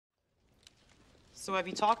So have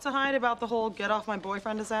you talked to Hyde about the whole get off my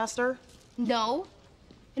boyfriend disaster? No.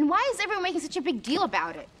 And why is everyone making such a big deal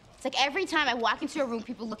about it? It's like every time I walk into a room,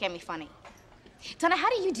 people look at me funny. Donna, how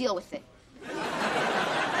do you deal with it?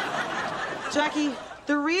 Jackie,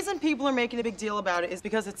 the reason people are making a big deal about it is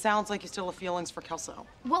because it sounds like you still have feelings for Kelso.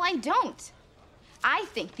 Well, I don't. I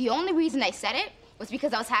think the only reason I said it was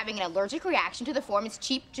because I was having an allergic reaction to the Foreman's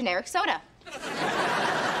cheap, generic soda.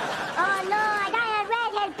 Oh, Lord, I am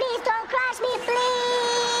redhead. Please don't cross me, please.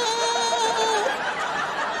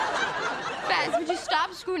 Fez, would you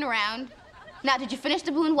stop screwing around? Now, did you finish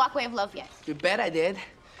the balloon walkway of love yet? You bet I did.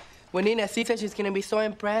 When Nina sees it, she's gonna be so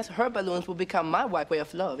impressed, her balloons will become my walkway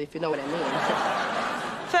of love, if you know what I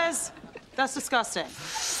mean. Fez, that's disgusting.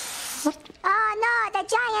 Oh, no, the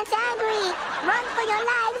giant's angry. Run for your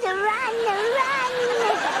lives, run,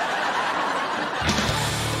 run.